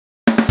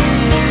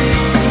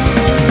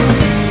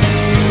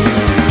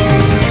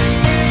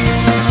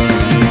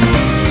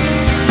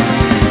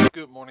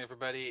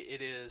everybody.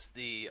 It is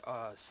the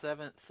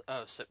 7th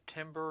of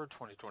September,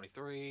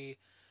 2023,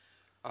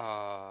 10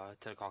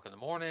 o'clock in the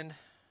morning.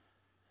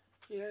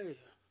 Yeah,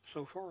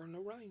 so far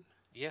no rain.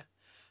 Yeah.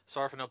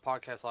 Sorry for no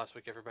podcast last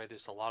week, everybody.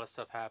 Just a lot of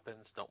stuff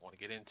happens. Don't want to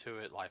get into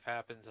it. Life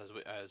happens,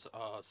 as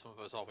some of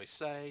us always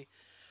say.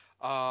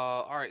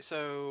 All right,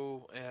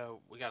 so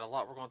we got a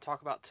lot we're going to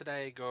talk about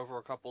today. Go over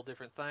a couple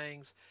different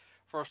things.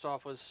 First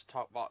off was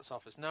talk box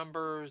office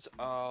numbers.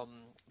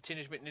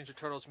 Teenage Mutant Ninja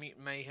Turtles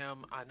Mutant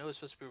Mayhem. I know it's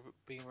supposed to be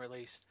being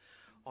released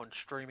on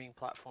streaming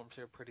platforms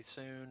here pretty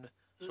soon.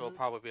 So we'll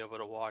probably be able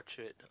to watch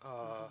it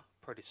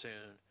pretty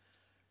soon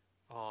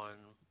on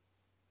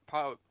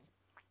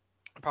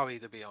probably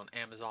either be on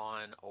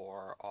Amazon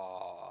or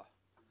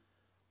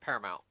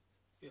Paramount.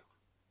 Yeah.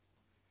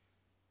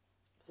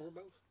 Or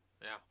both.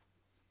 Yeah.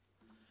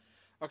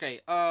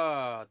 Okay,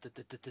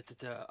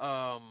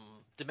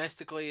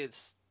 domestically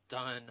it's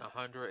done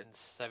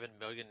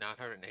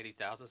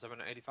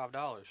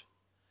 $107,980,785.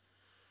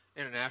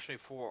 Internationally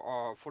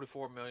for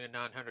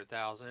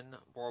 $44,900,000.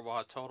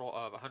 Worldwide total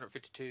of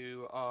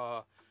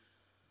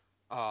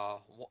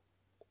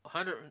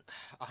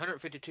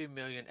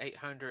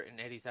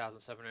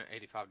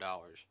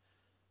 $152,880,785.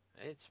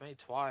 It's made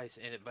twice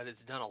in it, but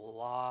it's done a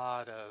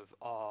lot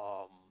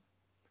of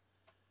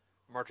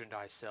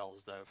merchandise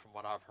sales though, from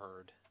what I've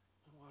heard.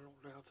 Oh, I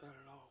don't doubt that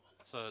at all.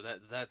 So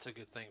that's a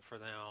good thing for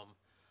them.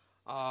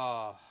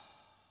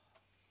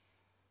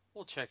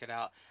 We'll check it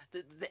out.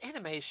 The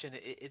animation,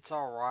 it's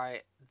all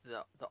right.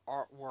 The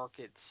artwork,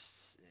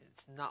 it's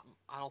not.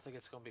 I don't think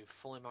it's going to be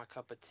fully my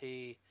cup of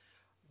tea,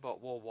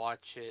 but we'll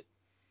watch it,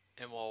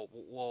 and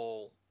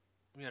we'll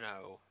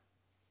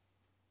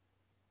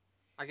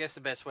I guess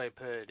the best way to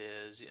put it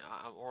is,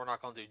 we're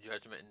not going to do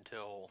judgment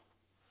until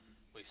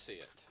we see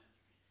it.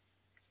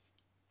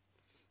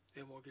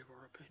 And we'll give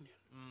our opinion.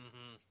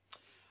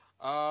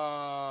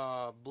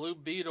 Blue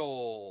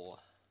Beetle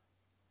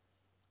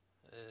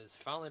has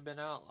finally been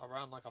out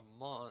around like a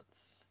month.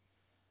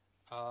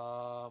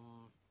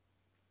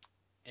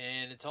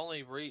 And it's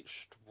only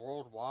reached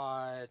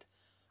worldwide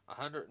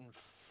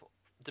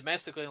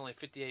domestically only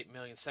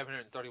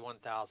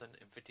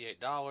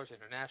 $58,731,058.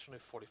 Internationally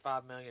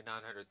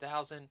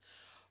 $45,900,000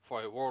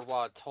 for a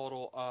worldwide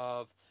total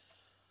of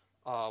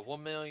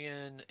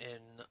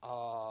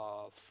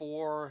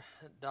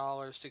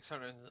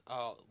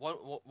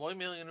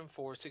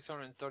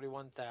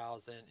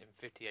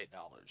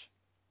 $1,004,631,058.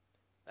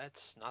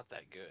 That's not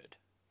that good.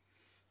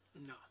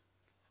 No.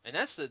 And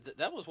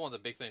that was one of the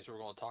big things we were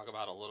going to talk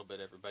about a little bit,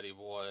 everybody,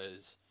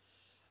 was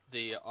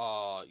the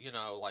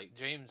like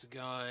James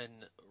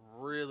Gunn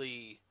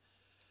really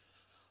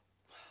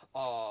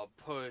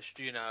pushed,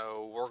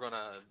 we're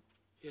gonna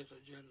his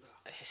agenda.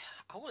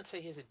 I wouldn't say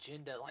his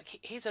agenda. Like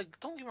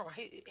don't get me wrong,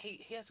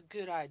 he has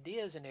good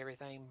ideas and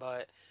everything,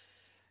 but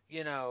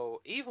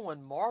even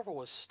when Marvel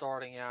was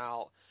starting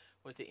out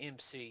with the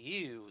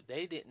MCU,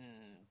 they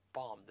didn't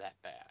bomb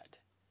that bad.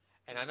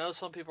 And I know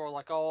some people are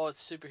like, "Oh,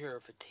 it's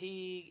superhero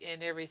fatigue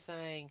and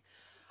everything."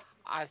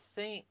 I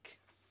think,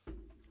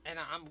 and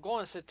I'm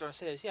going to sit there and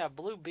say this, yeah,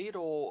 Blue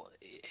Beetle.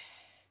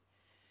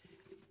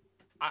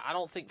 I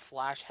don't think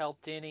Flash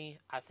helped any.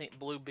 I think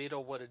Blue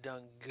Beetle would have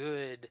done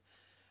good.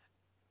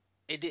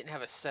 It didn't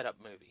have a setup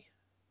movie.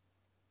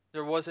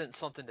 There wasn't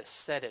something to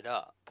set it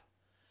up,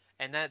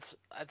 and that's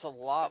a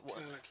lot. That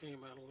kind of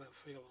came out of left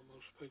field on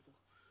most people.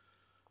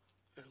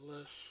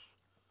 Unless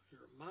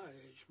you're my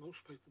age,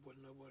 most people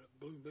wouldn't know what a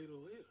Blue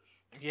Beetle is.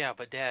 Yeah,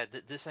 but Dad,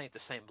 this ain't the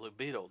same Blue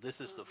Beetle.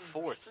 This is the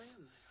fourth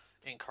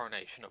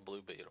incarnation of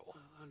Blue Beetle.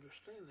 I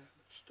understand that,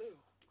 but still.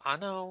 I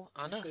know.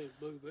 You say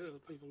Blue Beetle,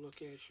 people look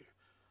at you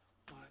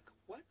like,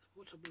 what?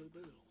 What's a Blue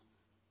Beetle?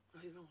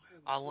 They don't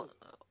have a clue.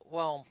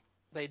 Well,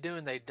 they do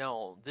and they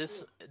don't.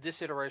 This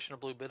iteration of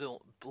Blue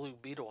Beetle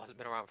has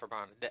been around for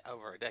about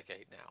over a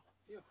decade now.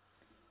 Yeah.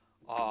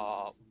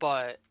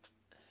 But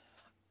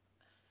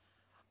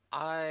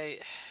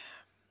I've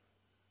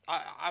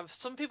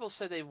some people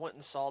said they went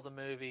and saw the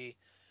movie.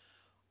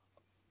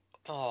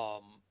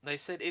 They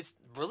said it's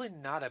really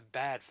not a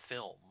bad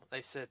film.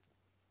 They said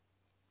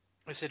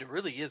it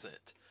really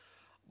isn't,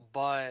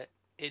 but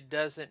it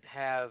doesn't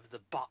have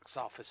the box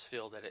office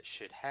feel that it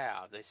should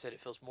have. They said it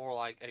feels more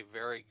like a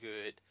very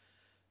good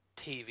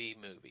TV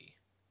movie,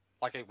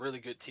 like a really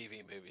good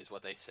TV movie is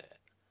what they said.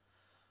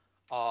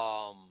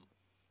 I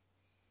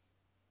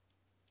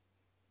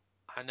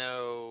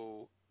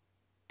know,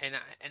 and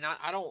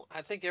I don't.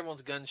 I think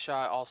everyone's gun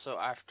shy also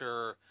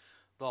after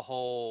the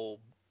whole,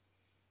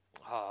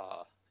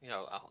 the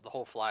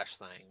whole Flash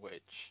thing,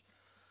 which.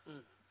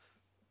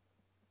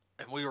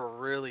 And we were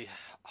really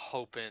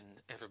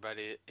hoping,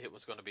 everybody, it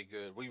was going to be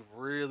good. We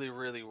really,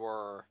 really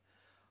were.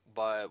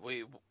 But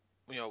we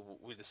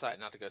decided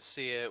not to go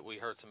see it. We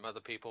heard some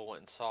other people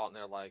went and saw it, and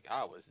they're like,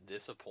 I was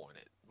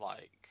disappointed.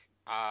 Like,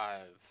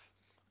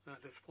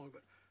 Not disappointed,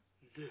 but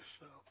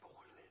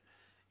disappointed.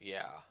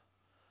 Yeah.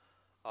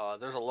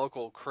 There's a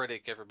local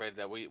critic, everybody,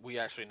 that we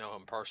actually know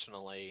him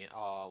personally.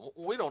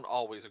 We don't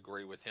always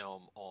agree with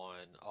him on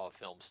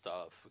film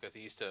stuff, because he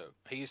used to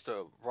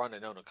run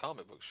and own a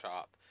comic book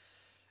shop.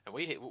 And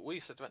we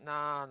said,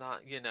 nah,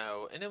 not,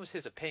 and it was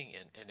his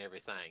opinion and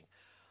everything.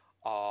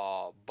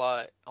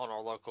 But on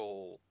our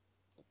local,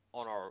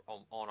 on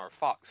our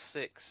Fox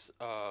 6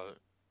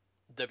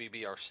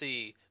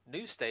 WBRC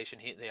news station,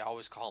 they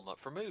always call him up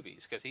for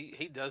movies because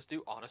he does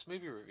do honest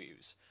movie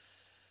reviews.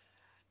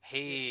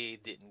 He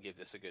didn't give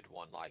this a good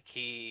one. Like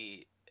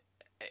he's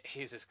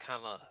just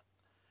kind of.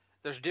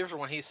 There's a difference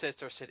when he sits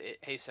there.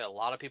 He said a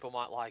lot of people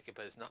might like it,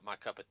 but it's not my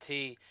cup of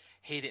tea.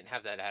 He didn't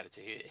have that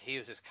attitude. He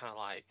was just kind of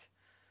like.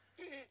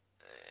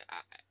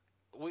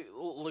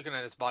 Looking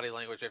at his body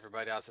language,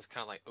 everybody else is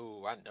kind of like,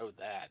 "Ooh, I know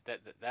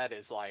that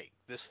is like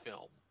this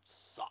film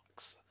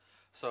sucks."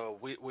 So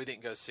we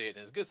didn't go see it, and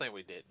it's a good thing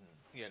we didn't,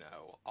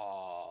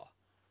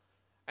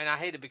 And I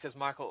hate it because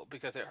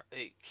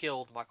it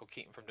killed Michael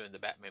Keaton from doing the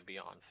Batman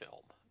Beyond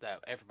film that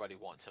everybody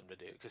wants him to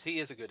do because he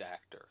is a good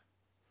actor.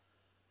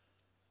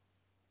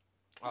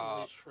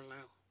 At least for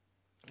now.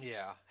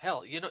 Yeah,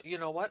 hell, you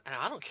know what? And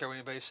I don't care what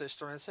anybody sits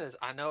there and says.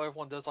 I know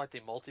everyone does like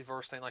the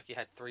multiverse thing, like you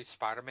had 3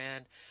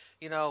 Spider-Man.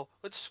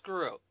 Let's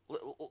screw it.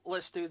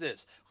 Let's do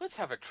this. Let's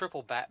have a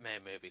triple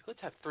Batman movie.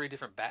 Let's have 3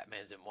 different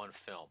Batmans in one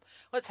film.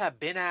 Let's have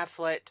Ben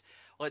Affleck.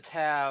 Let's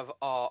have,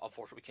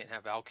 unfortunately, we can't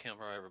have Val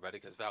Kilmer, everybody,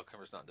 because Val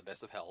Kilmer's not in the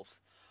best of health.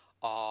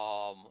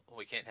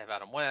 We can't have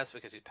Adam West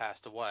because he's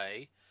passed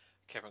away.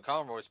 Kevin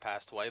Conroy's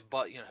passed away.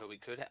 But who we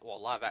could have? Well,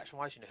 live action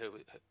wise, who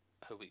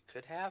we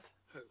could have?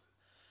 Who?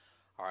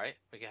 All right,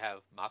 we could have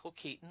Michael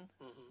Keaton,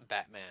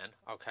 Batman.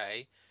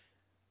 Okay,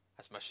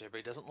 as much as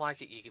everybody doesn't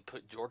like it, you could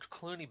put George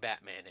Clooney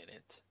Batman in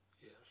it.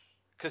 Yes.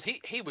 Because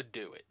he would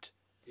do it.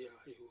 Yeah,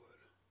 he would.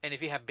 And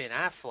if you have Ben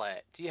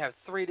Affleck, you have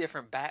 3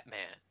 different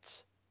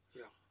Batmans.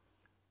 Yeah.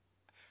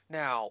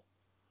 Now,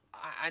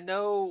 I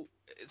know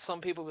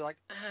some people will be like,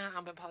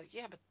 I'm probably,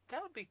 yeah, but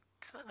that would be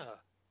kind of.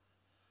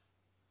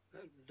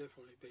 That would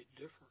definitely be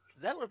different.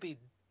 That would be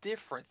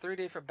different. 3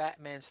 different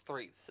Batmans,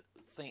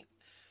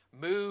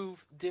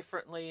 move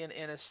differently in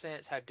a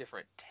sense, have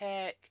different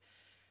tech.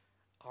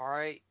 All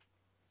right.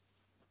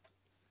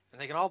 And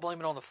they can all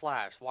blame it on the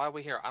Flash. Why are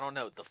we here? I don't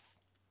know.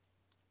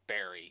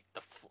 Barry.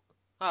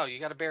 Oh, you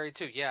got a Barry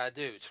too? Yeah, I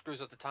do. It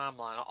screws up the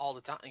timeline all the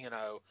time, Yeah.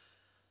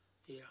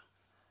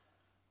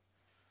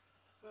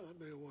 Well, that'd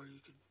be a way you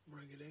could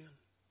bring it in.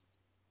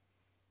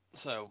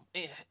 So,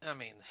 I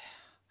mean,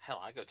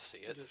 hell, I go to see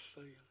it. Just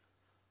saying.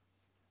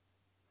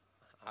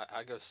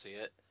 I go see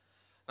it.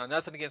 Now,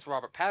 nothing against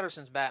Robert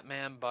Pattinson's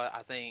Batman, but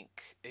I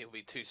think it would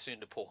be too soon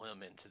to pull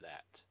him into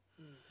that.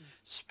 Mm-hmm.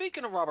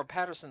 Speaking of Robert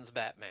Pattinson's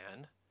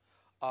Batman,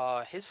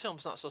 his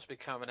film's not supposed to be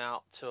coming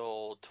out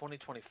till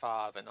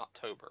 2025 in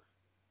October.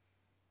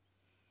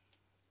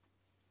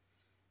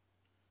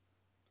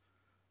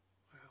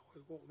 Well,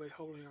 we won't be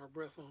holding our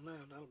breath on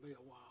that. That'll be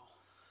a while.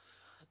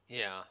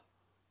 Yeah.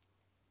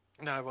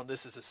 Now, everyone,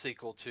 this is a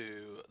sequel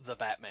to The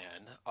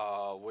Batman,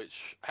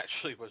 which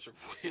actually was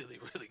really,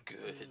 really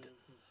good.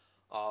 Mm-hmm.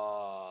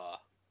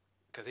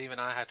 Because even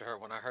I had to hear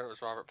when I heard it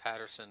was Robert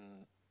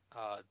Pattinson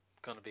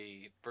going to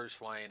be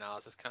Bruce Wayne, I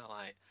was just kind of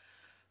like,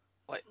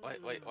 wait,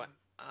 what?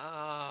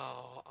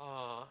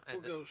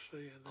 We'll go see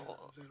it, then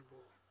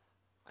we'll.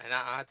 And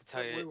I have to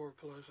tell you, we were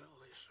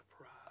pleasantly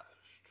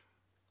surprised.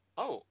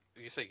 Oh,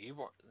 you say you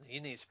were?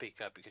 You need to speak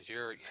up because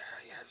you're.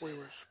 We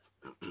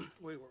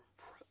were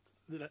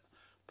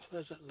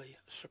pleasantly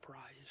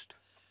surprised.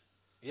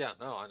 Yeah,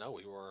 no, I know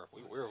we were.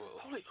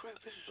 Holy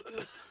crap! This is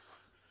good.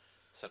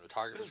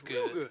 Cinematography was good.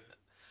 Real good.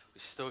 We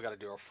still got to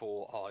do our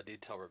full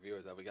detail review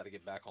of that. We got to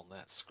get back on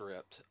that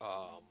script.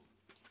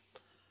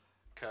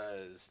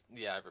 Because,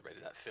 everybody,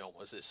 that film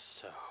was just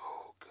so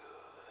good.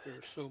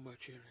 There's so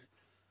much in it.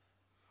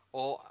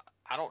 Well,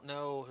 I don't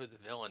know who the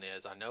villain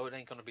is. I know it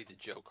ain't going to be the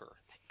Joker.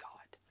 Thank God.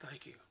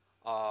 Thank you.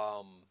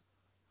 I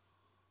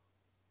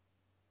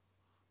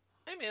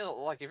mean,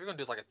 like, if you're going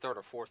to do, like, a 3rd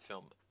or 4th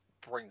film,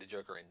 bring the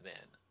Joker in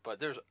then.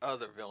 But there's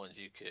other villains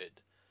you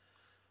could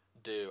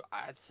do.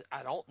 I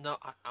don't know.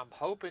 I'm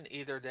hoping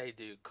either they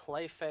do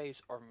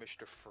Clayface or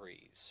Mr.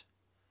 Freeze.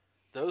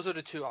 Those are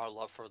the 2 I would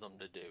love for them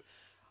to do.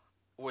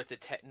 With the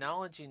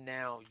technology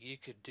now, you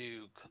could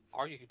do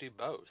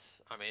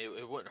both. I mean,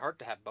 it wouldn't hurt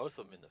to have both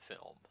of them in the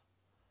film.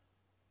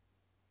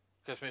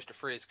 Because Mr.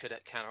 Freeze could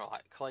kind of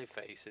like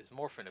Clayface's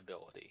morphing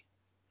ability.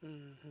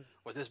 Mm-hmm.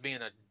 With this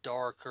being a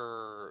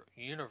darker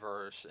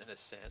universe in a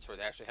sense where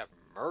they actually have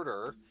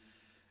murder,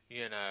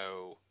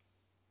 Well,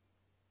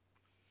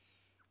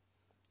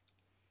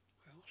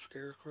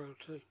 Scarecrow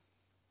too.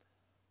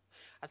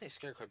 I think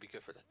Scarecrow would be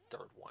good for the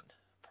 3rd one,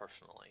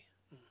 personally.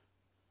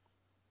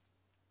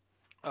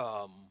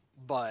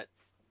 But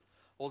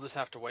we'll just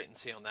have to wait and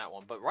see on that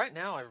one. But right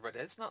now, everybody,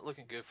 it's not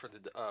looking good for the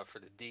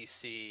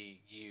DCU,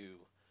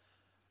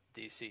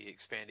 DC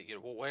expanded,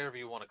 whatever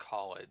you want to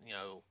call it.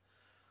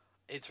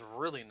 It's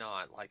really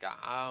not. Like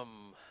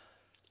I'm.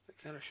 They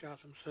kind of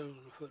shot themselves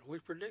in the foot. We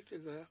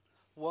predicted that.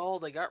 Well,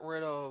 they got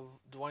rid of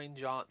Dwayne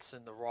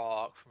Johnson, The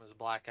Rock, from his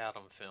Black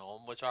Adam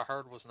film, which I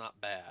heard was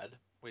not bad.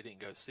 We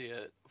didn't go see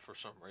it for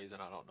some reason.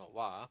 I don't know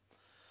why.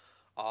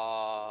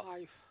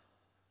 Life.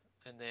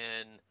 And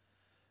then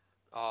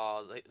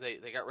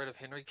They got rid of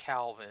Henry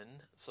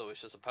Calvin, so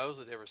it's just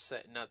supposedly they were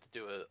setting up to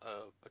do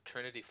a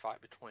Trinity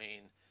fight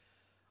between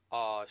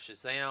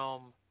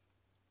Shazam,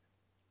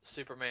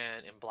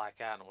 Superman, and Black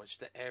Adam, which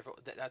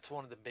that's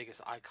one of the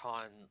biggest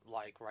icon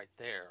right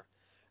there.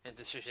 And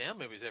the Shazam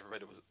movies,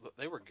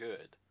 they were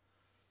good.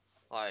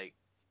 Like,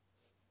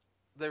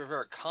 they were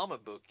very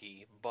comic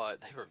booky,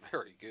 but they were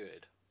very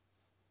good.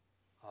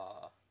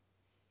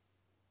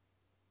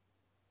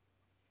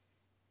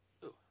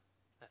 Ooh,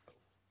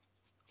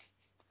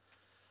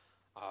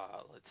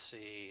 let's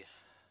see.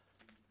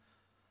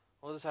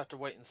 We'll just have to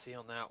wait and see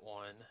on that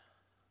one.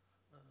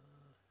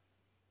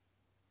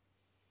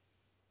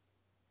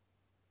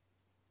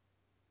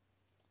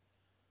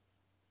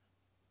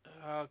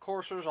 Of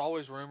course, there's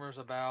always rumors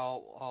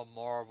about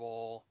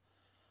Marvel,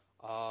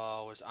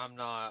 which I'm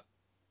not.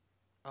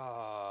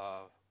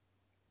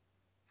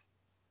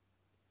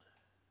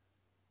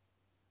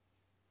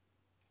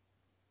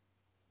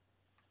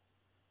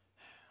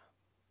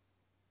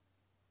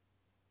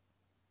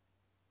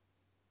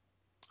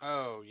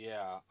 Oh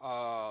yeah.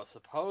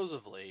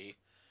 Supposedly,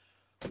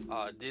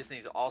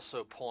 Disney's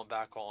also pulling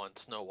back on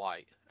Snow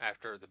White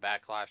after the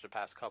backlash the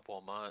past couple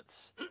of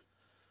months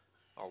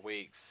or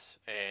weeks,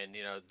 and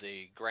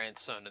the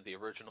grandson of the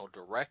original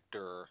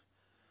director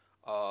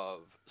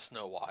of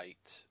Snow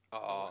White. He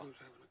was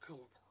having a come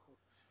apart.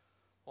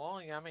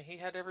 Well, yeah, I mean, he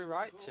had every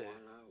right to. I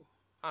know.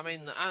 I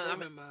mean, I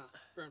mean, my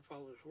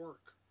grandfather's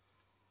work.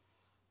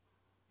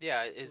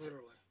 Yeah, Literally.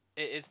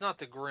 It's not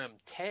the grim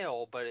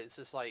tale, but it's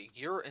just like,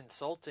 you're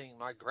insulting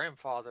my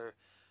grandfather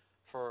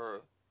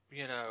for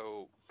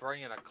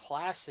bringing a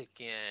classic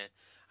in.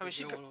 I mean,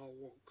 going all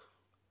woke.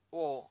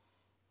 Well,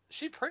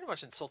 she pretty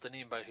much insulted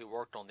anybody who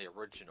worked on the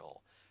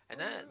original, and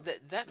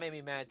that made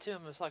me mad too.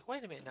 And it's like,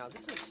 wait a minute, now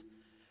this is,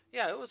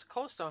 it was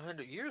close to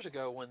 100 years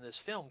ago when this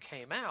film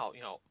came out.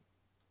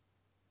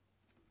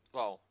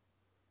 Well,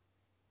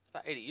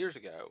 about 80 years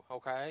ago,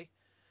 okay.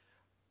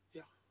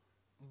 Yeah.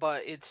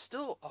 But it's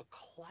still a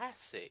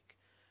classic.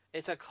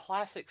 It's a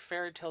classic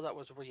fairy tale that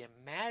was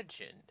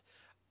reimagined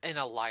in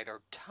a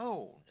lighter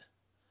tone.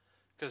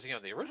 Because,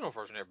 the original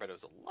version, everybody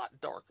was a lot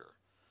darker.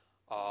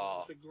 It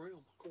was a grim,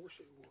 of course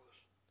it was.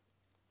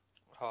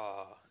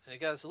 And you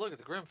guys look at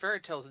the Grimm fairy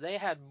tales, they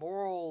had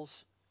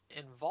morals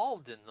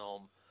involved in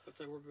them. But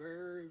they were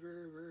very,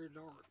 very, very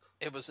dark.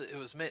 It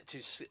was meant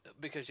to,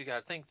 because you got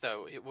to think,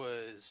 though,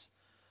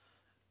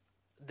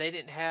 they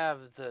didn't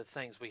have the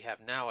things we have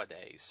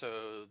nowadays.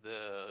 So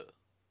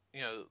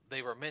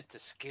they were meant to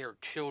scare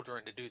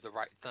children to do the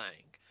right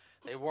thing.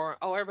 They weren't,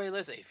 oh, everybody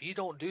listen, if you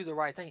don't do the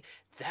right thing,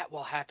 that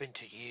will happen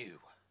to you.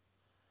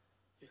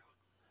 Yeah.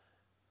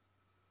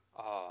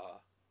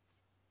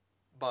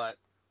 But,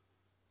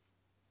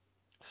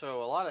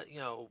 so a lot of,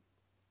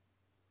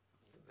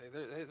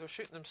 they're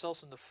shooting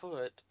themselves in the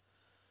foot.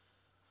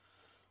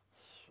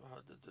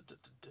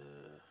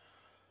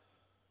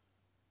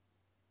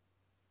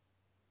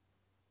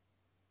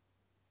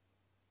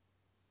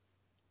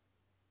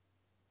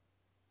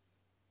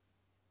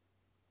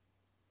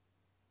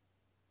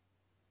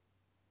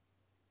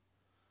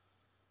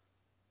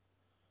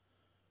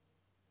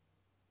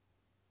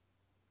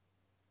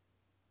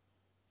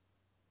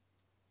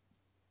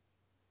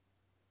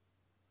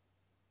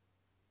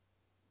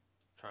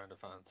 Trying to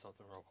find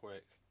something real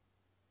quick.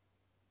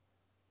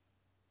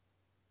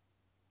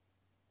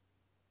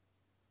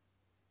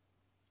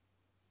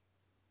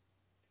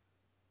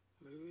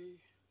 Movie,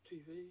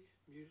 TV,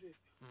 music?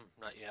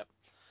 Not yet.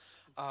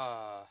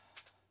 I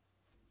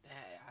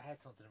had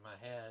something in my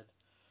head.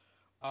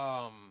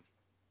 Of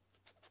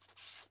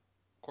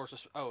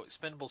course,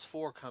 Expendables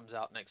 4 comes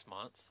out next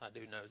month. I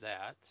do know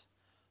that.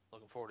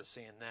 Looking forward to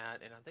seeing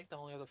that. And I think the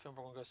only other film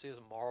we're going to go see is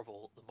the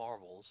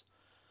Marvels.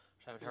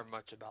 I haven't heard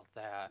much about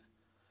that.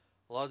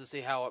 Love to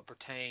see how it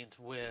pertains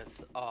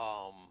with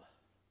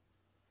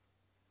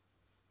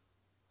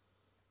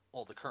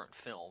the current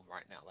film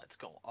right now that's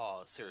going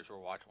series we're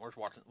watching.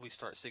 We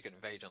started Secret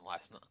Invasion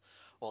last night.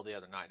 Well, the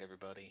other night,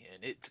 everybody,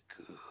 and it's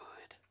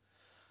good.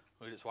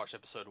 We just watched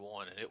episode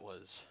 1, and it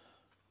was.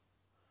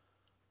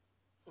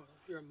 Well,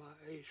 if you're in my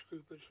age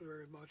group, it's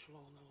very much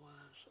along the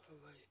lines of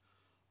a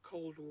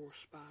Cold War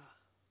spy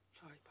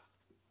type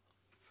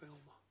film.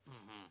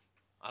 Mm-hmm.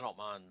 I don't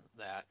mind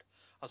that.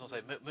 I was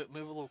going to say,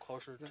 move a little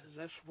closer.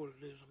 That's what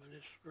it is. I mean,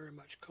 it's very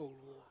much Cold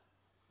War.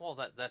 Well,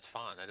 that's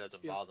fine. That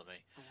doesn't bother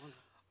me.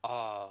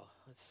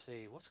 Let's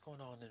see. What's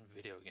going on in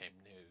video game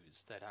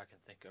news that I can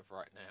think of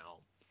right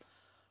now?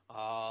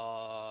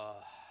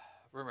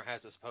 Rumor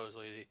has it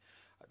supposedly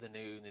the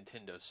new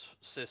Nintendo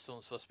system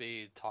is supposed to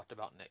be talked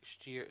about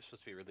next year. It's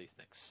supposed to be released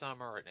next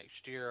summer or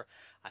next year.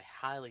 I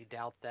highly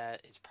doubt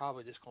that. It's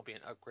probably just going to be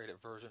an upgraded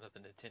version of the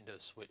Nintendo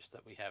Switch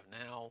that we have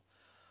now.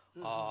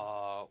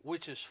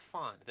 Which is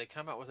fine. If they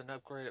come out with an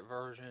upgraded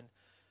version,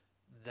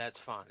 that's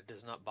fine. It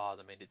does not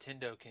bother me.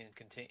 Nintendo can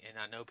continue, and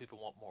I know people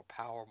want more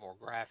power, more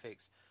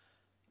graphics,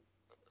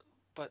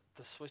 but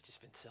the Switch has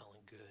been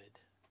selling good.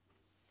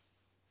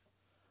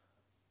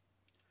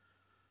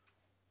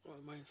 Well,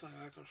 the main thing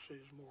I can see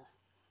is more,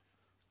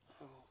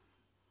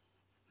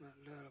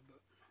 not data,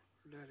 but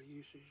data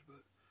usage,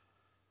 but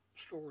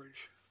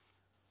storage,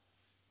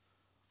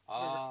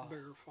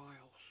 bigger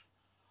files.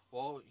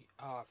 Well,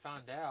 I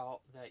found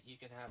out that you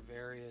can have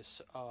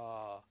various.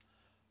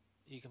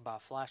 You can buy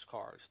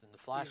flashcards, and the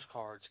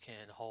flashcards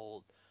can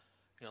hold.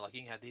 Like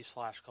you can have these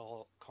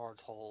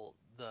cards hold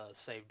the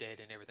save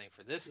data and everything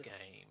for this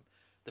game,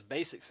 the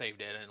basic save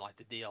data and like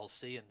the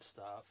DLC and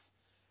stuff,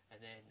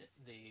 and then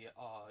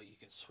you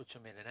can switch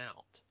them in and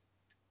out.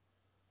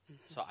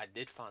 Mm-hmm. So I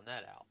did find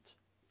that out,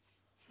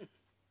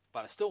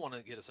 but I still want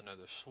to get us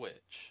another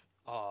Switch.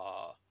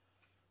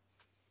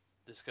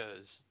 Just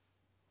because,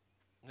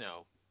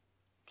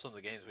 some of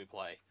the games we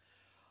play.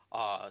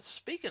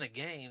 Speaking of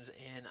games,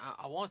 and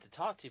I want to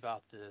talk to you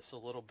about this a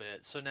little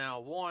bit. So now,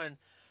 one,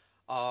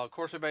 of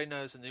course, everybody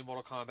knows the new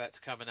Mortal Kombat's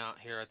coming out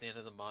here at the end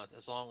of the month,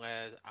 as long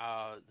as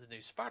the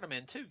new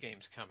Spider-Man 2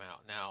 games come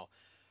out. Now,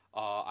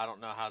 I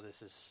don't know how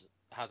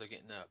they're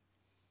getting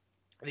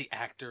the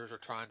actors are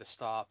trying to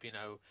stop,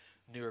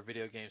 newer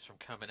video games from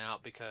coming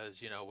out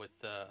because,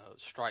 with the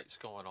strikes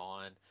going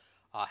on.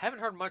 Haven't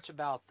heard much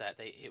about that.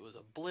 It was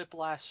a blip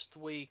last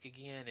week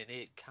again, and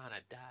it kind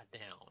of died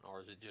down,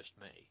 or is it just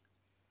me?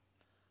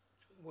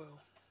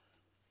 Well,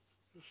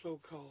 the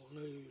so-called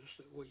news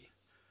that we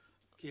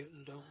get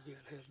and don't get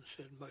hasn't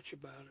said much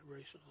about it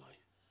recently.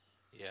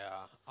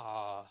 Yeah.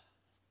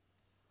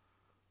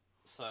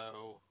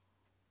 So,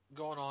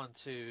 going on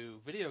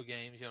to video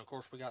games, of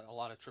course, we got a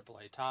lot of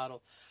AAA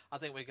titles. I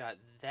think we got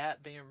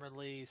that being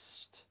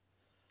released.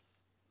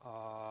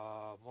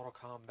 Mortal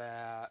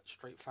Kombat,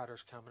 Street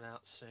Fighter's coming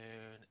out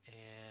soon,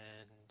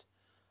 and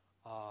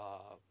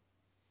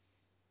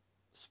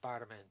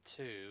Spider-Man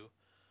 2.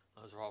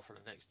 Those are all for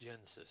the next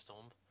gen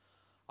system.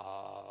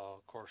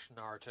 Of course,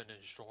 Naruto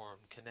Ninja Storm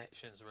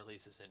Connections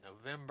releases in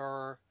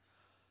November.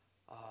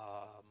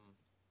 I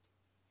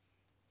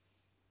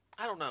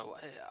don't know.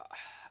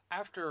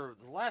 After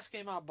the last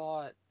game I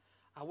bought,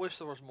 I wish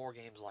there was more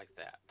games like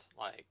that.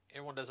 Like,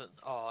 everyone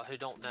who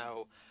don't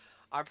know,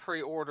 I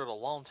pre-ordered a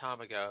long time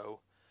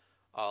ago.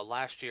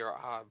 Last year,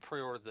 I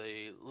pre-ordered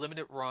the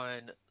limited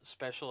run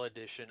special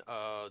edition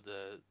of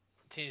the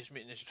Teenage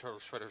Mutant Ninja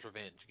Turtles Shredder's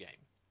Revenge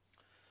game.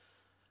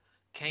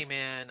 Came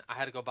in, I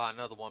had to go buy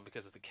another one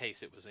because of the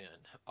case it was in,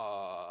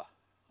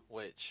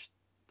 which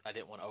I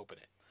didn't want to open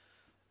it.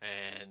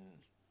 And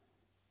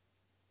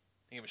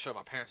I even showed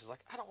my parents. I was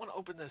like, I don't want to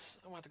open this.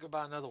 I want to go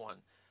buy another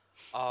one.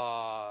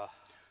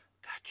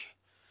 Gotcha.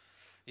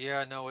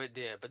 Yeah, no, it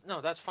did. But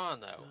no, that's fine,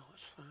 though. No,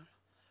 it's fine.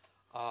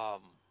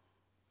 But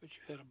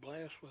you've had a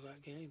blast with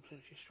that game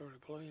since you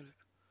started playing it.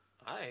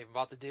 I even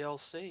bought the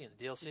DLC, and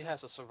the DLC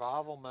has a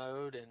survival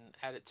mode and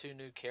added 2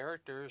 new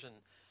characters, and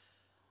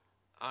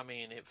I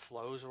mean, it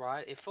flows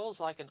right. It feels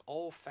like an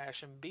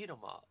old-fashioned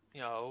beat-em-up.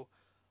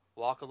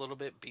 Walk a little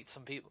bit, beat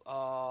some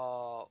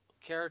people,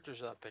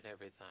 characters up and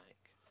everything.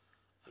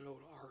 An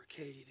old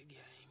arcade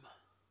game.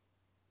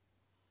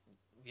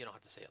 You don't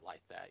have to say it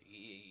like that.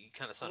 You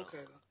kind of sound...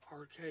 Okay,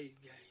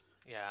 arcade game.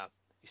 Yeah.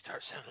 You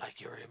start sounding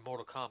like you're in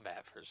Mortal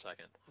Kombat for a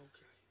second.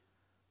 Okay.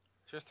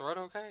 Is your throat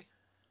okay?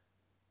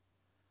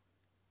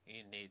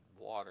 You need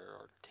water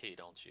or tea,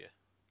 don't you?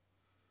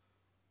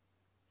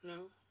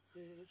 No,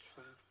 it's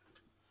fine.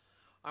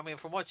 I mean,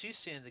 from what you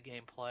see in the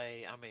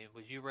gameplay,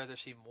 would you rather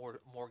see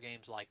more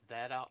games like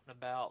that out and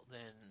about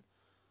than...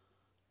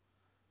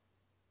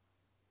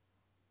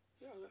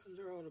 Yeah,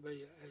 there ought to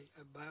be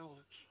a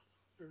balance.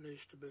 There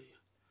needs to be.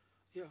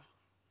 Yeah,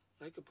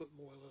 they could put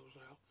more of those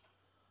out.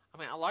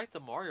 I like the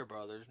Mario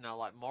Brothers. Now,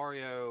 like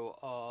Mario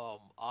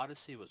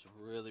Odyssey was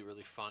really,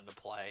 really fun to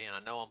play. And I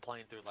know I'm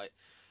playing through,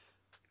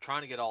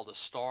 trying to get all the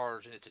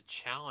stars. And it's a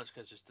challenge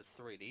because it's the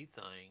 3D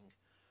thing.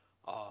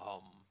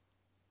 And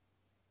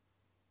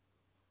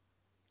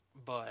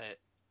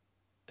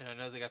I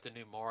know they got the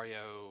new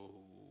Mario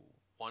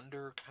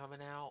Wonder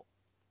coming out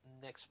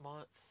next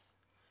month.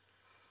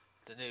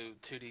 It's a new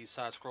 2D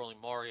side-scrolling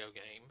Mario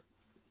game.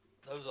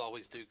 Those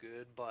always do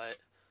good, but...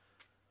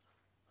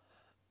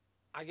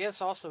 I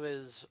guess also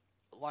is,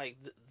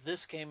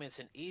 this game, it's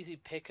an easy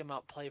pick 'em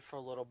up, play for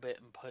a little bit,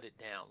 and put it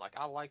down.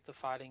 I like the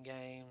fighting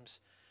games,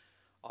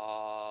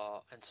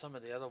 and some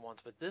of the other ones,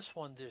 but this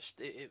one just,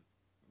 it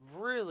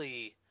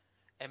really,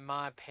 in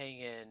my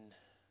opinion,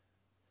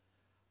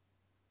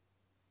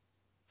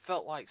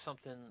 felt like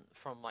something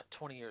from,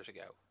 20 years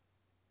ago.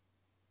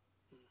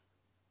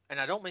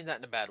 And I don't mean that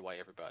in a bad way,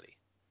 everybody.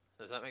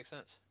 Does that make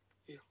sense?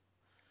 Yeah.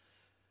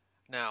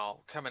 Now,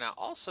 coming out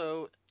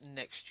also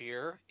next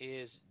year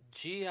is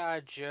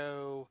G.I.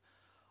 Joe,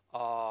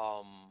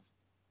 a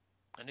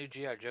new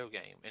G.I. Joe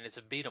game, and it's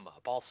a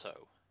beat-em-up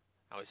also.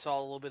 Now, we saw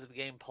a little bit of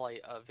the gameplay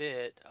of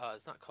it.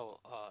 It's not called,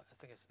 I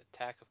think it's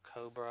Attack of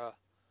Cobra.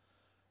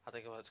 I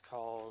think it's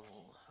called,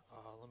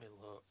 let me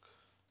look.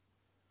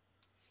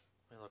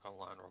 Let me look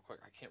online real quick.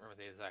 I can't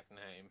remember the exact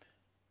name.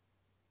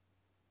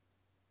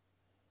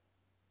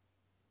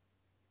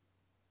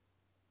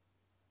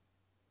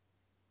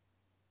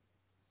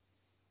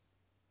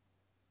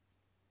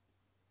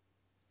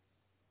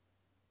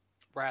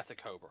 Wrath of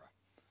Cobra.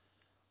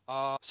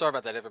 Sorry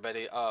about that,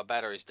 everybody.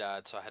 Batteries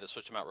died, so I had to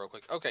switch them out real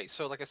quick. Okay,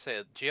 so like I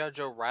said, G.I.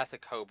 Joe Wrath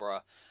of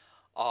Cobra.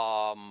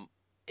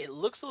 It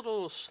looks a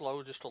little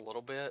slow, just a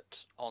little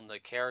bit on the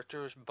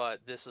characters,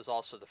 but this is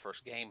also the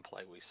first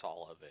gameplay we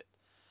saw of it.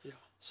 Yeah.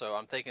 So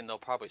I'm thinking they'll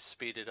probably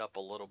speed it up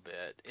a little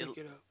bit. Pick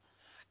it up.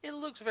 It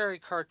looks very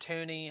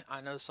cartoony.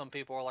 I know some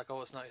people are like,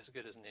 "Oh, it's not as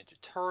good as Ninja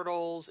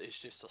Turtles. It's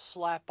just a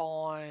slap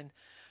on."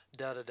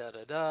 Da da da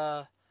da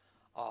da.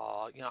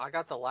 I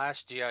got the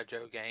last GI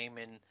Joe game,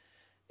 and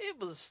it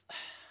was.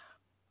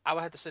 I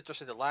would have to sit there and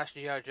say the last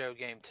GI Joe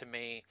game to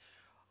me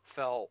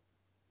felt.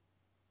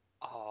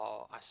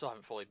 I still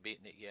haven't fully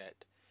beaten it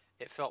yet.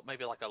 It felt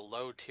maybe like a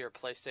low tier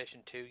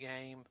PlayStation 2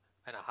 game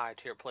and a high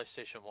tier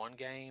PlayStation 1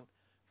 game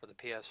for the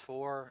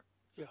PS4.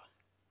 Yeah.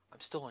 I'm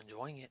still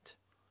enjoying it.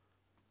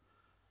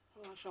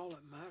 Well, that's all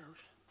that matters.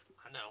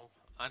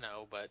 I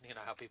know, but you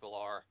know how people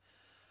are.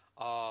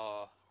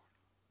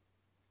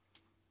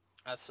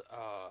 That's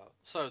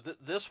so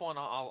this one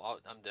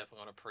I'm definitely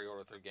going to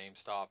pre-order through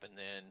GameStop, and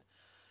then,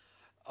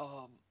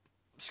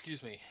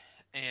 excuse me,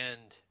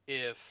 and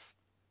if,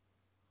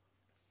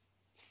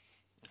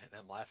 and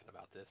I'm laughing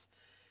about this,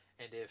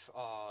 and if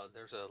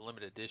there's a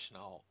limited edition,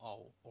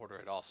 I'll order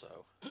it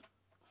also.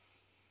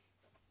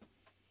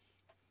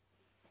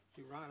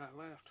 You're right, I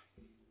laughed.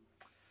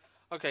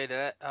 Okay,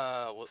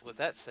 with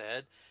that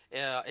said,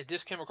 it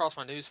just came across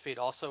my news feed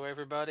also,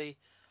 everybody.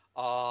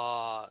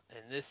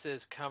 And this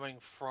is coming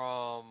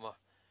from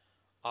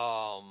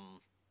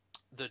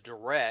the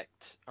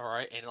Direct, all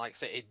right? And like I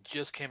say, it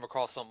just came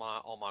across on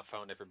my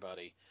phone,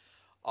 everybody.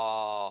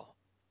 Oh,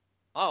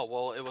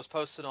 well, it was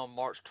posted on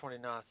March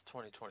 29th,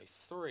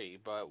 2023,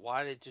 but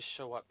why did it just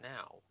show up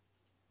now?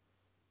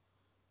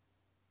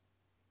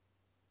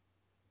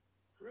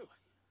 Really?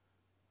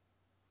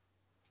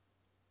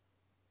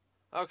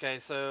 Okay,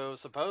 so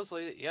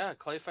supposedly, yeah,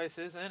 Clayface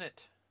is in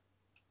it.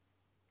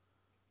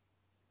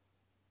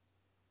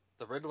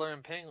 The Riddler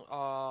and the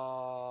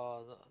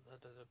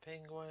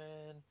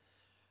Penguin.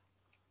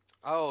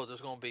 Oh,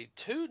 there's going to be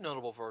 2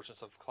 notable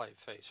versions of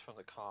Clayface from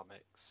the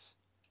comics.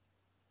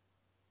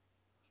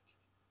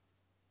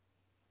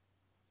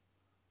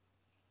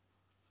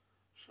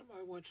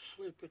 Somebody went to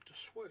sleep at the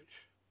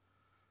switch.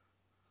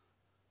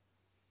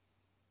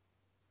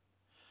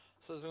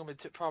 So there's going to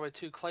be probably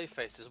 2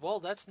 Clayfaces. Well,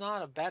 that's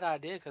not a bad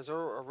idea because there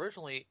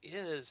originally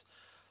is,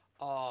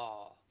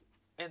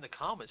 in the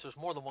comics, there's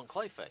more than one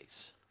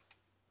Clayface.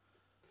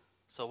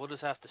 So we'll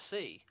just have to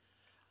see.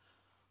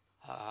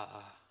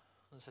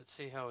 Let's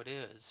see how it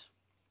is.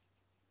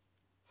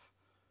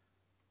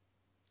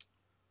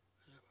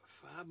 Yeah, but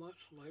 5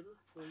 months later,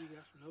 before you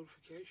got the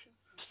notification,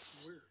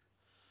 that's weird.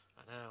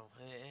 I know.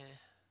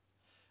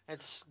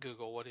 It's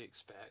Google. What do you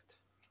expect?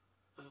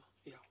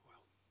 Yeah,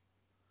 well,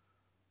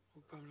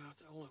 we're probably not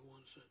the only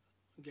ones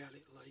that got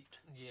it late.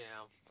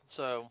 Yeah.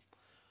 So,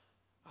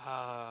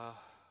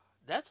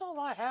 that's all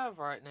I have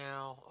right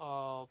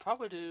now.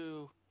 Probably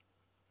do.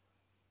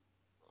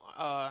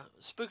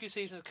 Spooky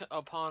season's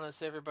upon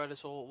us, everybody.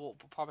 So we'll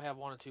probably have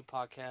 1 or 2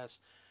 podcasts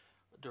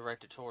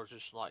directed towards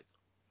just like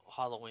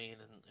Halloween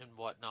and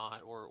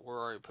whatnot. We're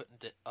already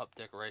putting up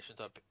decorations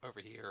up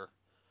over here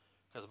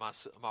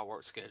because of my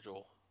work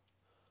schedule.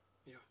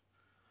 Yeah.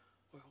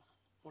 Well,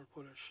 I want to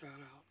put a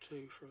shout out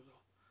too for the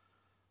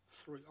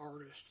 3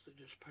 artists that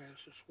just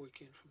passed this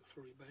weekend from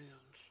 3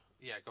 bands.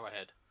 Yeah, go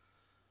ahead.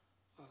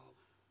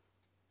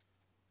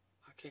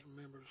 I can't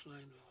remember his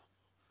name.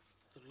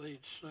 The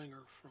lead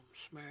singer from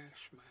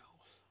Smash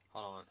Mouth.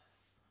 Hold on.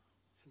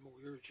 And more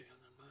your gen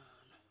than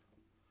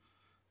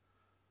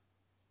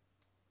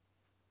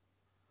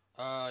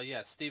mine.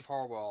 Yeah, Steve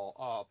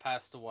Harwell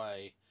passed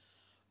away.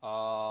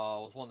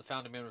 Was one of the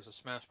founding members of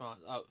Smash Mouth.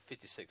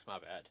 56, my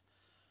bad.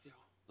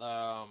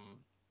 Yeah.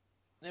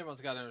 Everyone's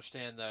got to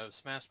understand, though,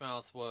 Smash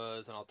Mouth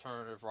was an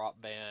alternative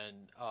rock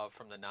band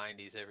from the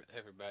 90s,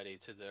 everybody,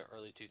 to the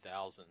early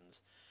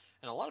 2000s.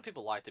 And a lot of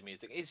people like the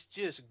music. It's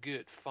just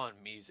good,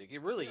 fun music.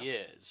 It really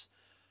is.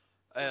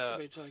 Not to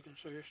be taken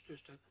serious,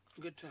 just a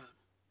good time.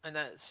 And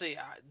that's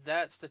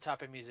the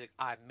type of music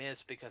I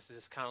miss because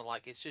it's kind of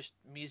like, it's just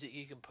music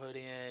you can put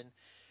in,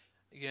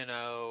 you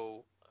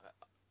know.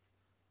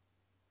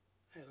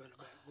 Have in the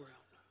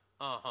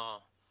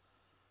background.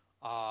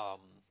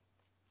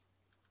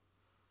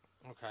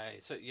 Okay,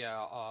 so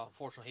yeah,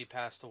 unfortunately he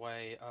passed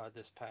away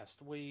this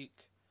past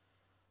week.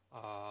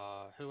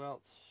 Who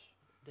else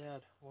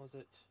dead was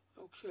it?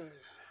 Okay,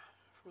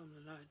 from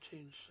the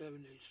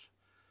 1970s,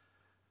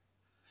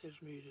 his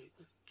music,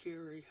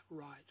 Gary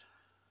Wright.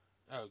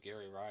 Oh,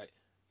 Gary Wright.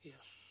 Yes.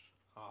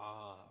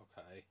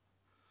 Okay.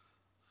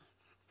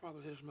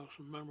 Probably his most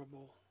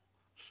memorable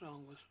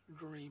song was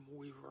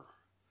Dreamweaver.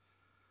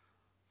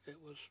 It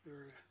was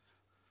very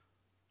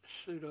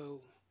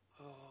pseudo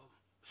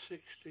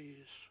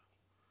 60s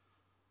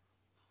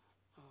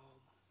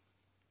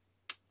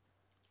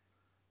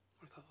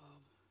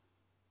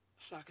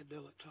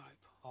psychedelic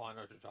type. Oh, I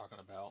know what you're talking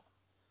about.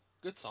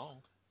 Good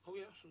song. Oh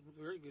yes, it's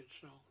a very good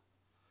song.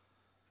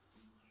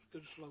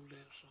 Good slow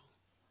dance song.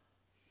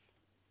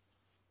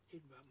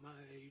 He's about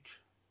my age.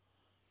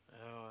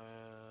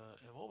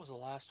 And what was the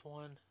last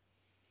one?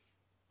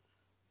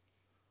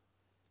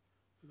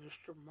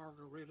 Mr.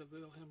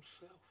 Margaritaville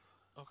himself.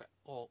 Okay,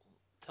 well,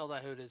 tell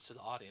that who it is to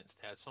the audience,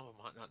 Tad. Some of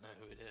them might not know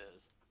who it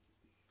is.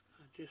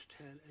 I just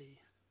had a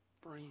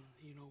brain,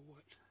 you know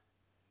what.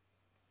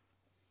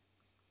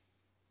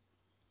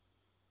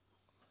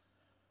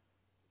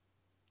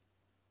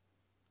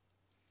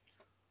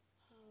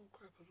 Oh,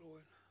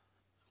 crapazoid.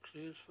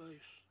 See his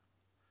face.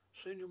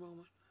 Senior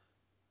moment.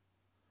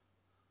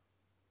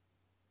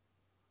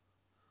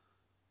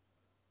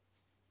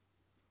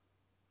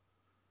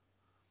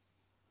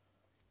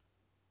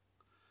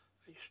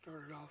 He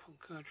started off in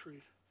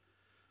country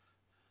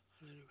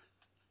and then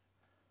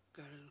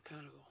got into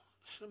kind of a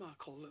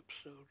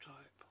semi-calypso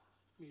type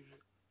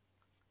music.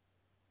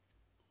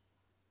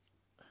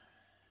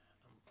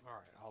 All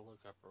right, I'll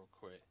look up real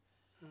quick.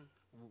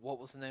 What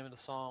was the name of the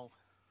song?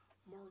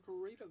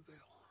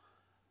 Margaritaville.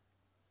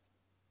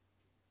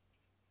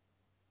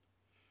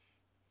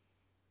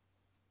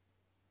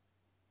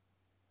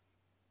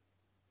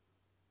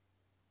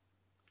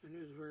 And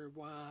he's a very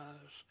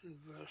wise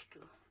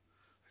investor.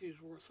 He's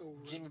worth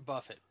over... Jimmy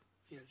Buffett.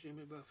 Yeah,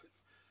 Jimmy Buffett.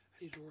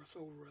 He's worth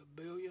over $1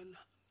 billion.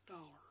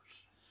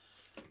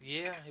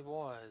 Yeah, he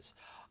was.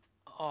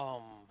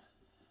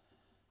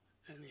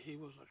 And he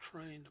was a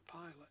trained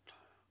pilot.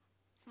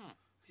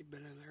 He'd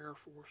been in the Air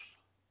Force.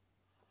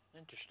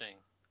 Interesting.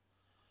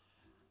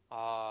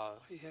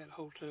 He had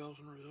hotels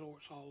and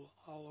resorts all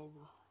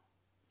over.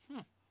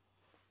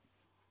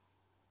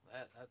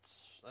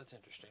 That's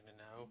interesting to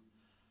know.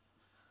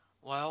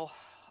 Well,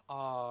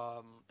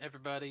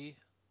 everybody,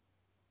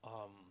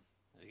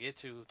 get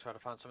to try to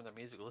find some of their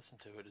music, listen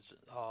to it. It's,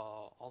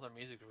 all their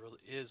music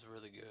is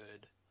really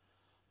good.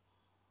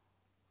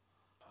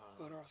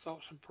 But our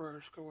thoughts and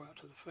prayers go out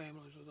to the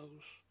families of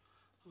those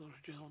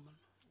gentlemen.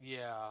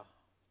 Yeah,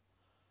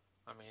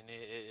 I mean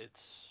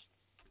it's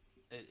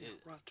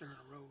right there in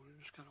the road.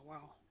 It's just kind of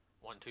wow.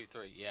 1, 2,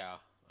 3. Yeah,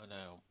 I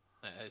know.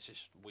 It's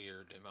just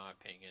weird in my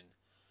opinion.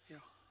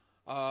 Yeah.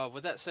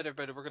 With that said,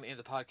 everybody, we're going to end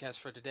the podcast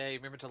for today.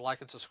 Remember to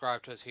like and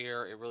subscribe to us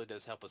here. It really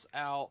does help us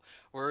out.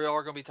 We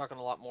are going to be talking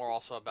a lot more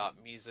also about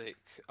music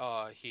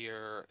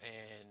here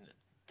and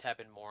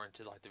tapping more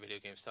into like the video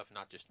game stuff,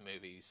 not just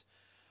movies.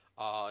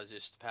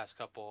 Just the past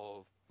couple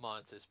of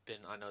months,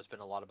 I know it's been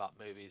a lot about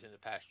movies in the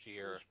past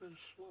year. It's been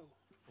slow.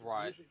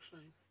 Right. Music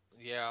scene.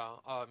 Yeah,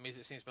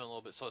 music scene's been a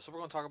little bit slow. So we're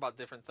going to talk about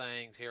different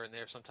things here and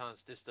there.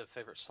 Sometimes just the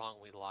favorite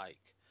song we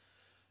like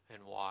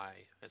and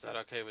why. Is that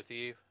okay with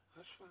you?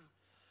 That's fine.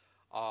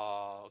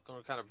 Going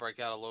to kind of break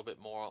out a little bit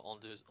more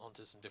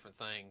onto some different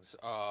things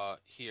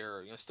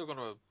here. Still going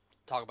to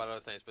talk about other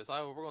things, but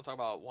we're going to talk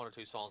about 1 or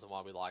 2 songs and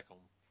why we like them.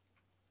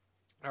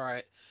 All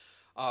right.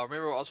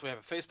 Remember, also we have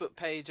a Facebook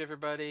page,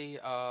 everybody.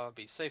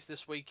 Be safe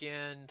this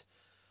weekend.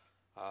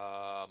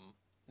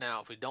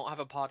 Now, if we don't have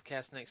a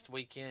podcast next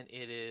weekend,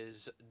 it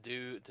is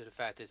due to the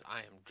fact is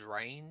I am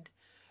drained.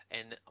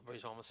 And the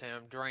reason I'm going to say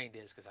I'm drained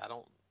is because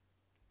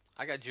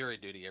I got jury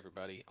duty,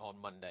 everybody, on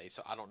Monday.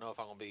 So I don't know if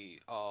I'm going to be,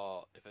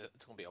 if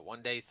it's going to be a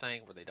 1-day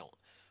thing where they don't,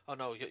 oh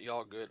no,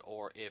 y'all good,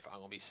 or if I'm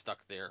going to be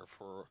stuck there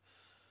for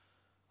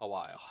a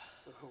while.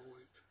 The whole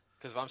week.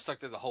 Because if I'm stuck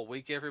there the whole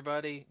week,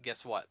 everybody,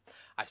 guess what?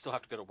 I still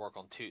have to go to work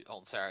on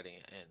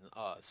Saturday and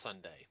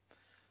Sunday.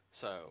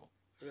 So.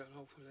 Yeah, and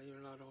hopefully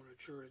you're not on a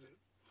jury that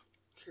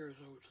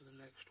carries over to the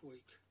next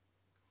week.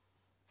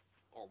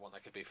 Or one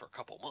that could be for a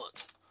couple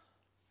months.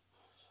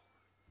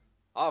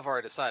 I've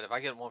already decided if I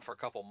get one for a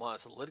couple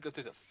months, let it go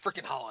through the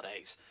freaking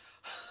holidays.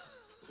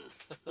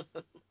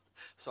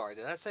 Sorry,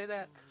 did I say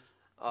that?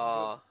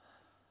 I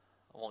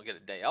won't get a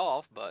day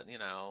off, but,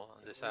 I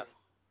just have...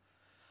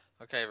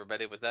 Okay,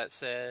 everybody, with that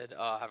said,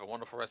 have a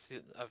wonderful rest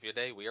of your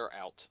day. We are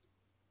out.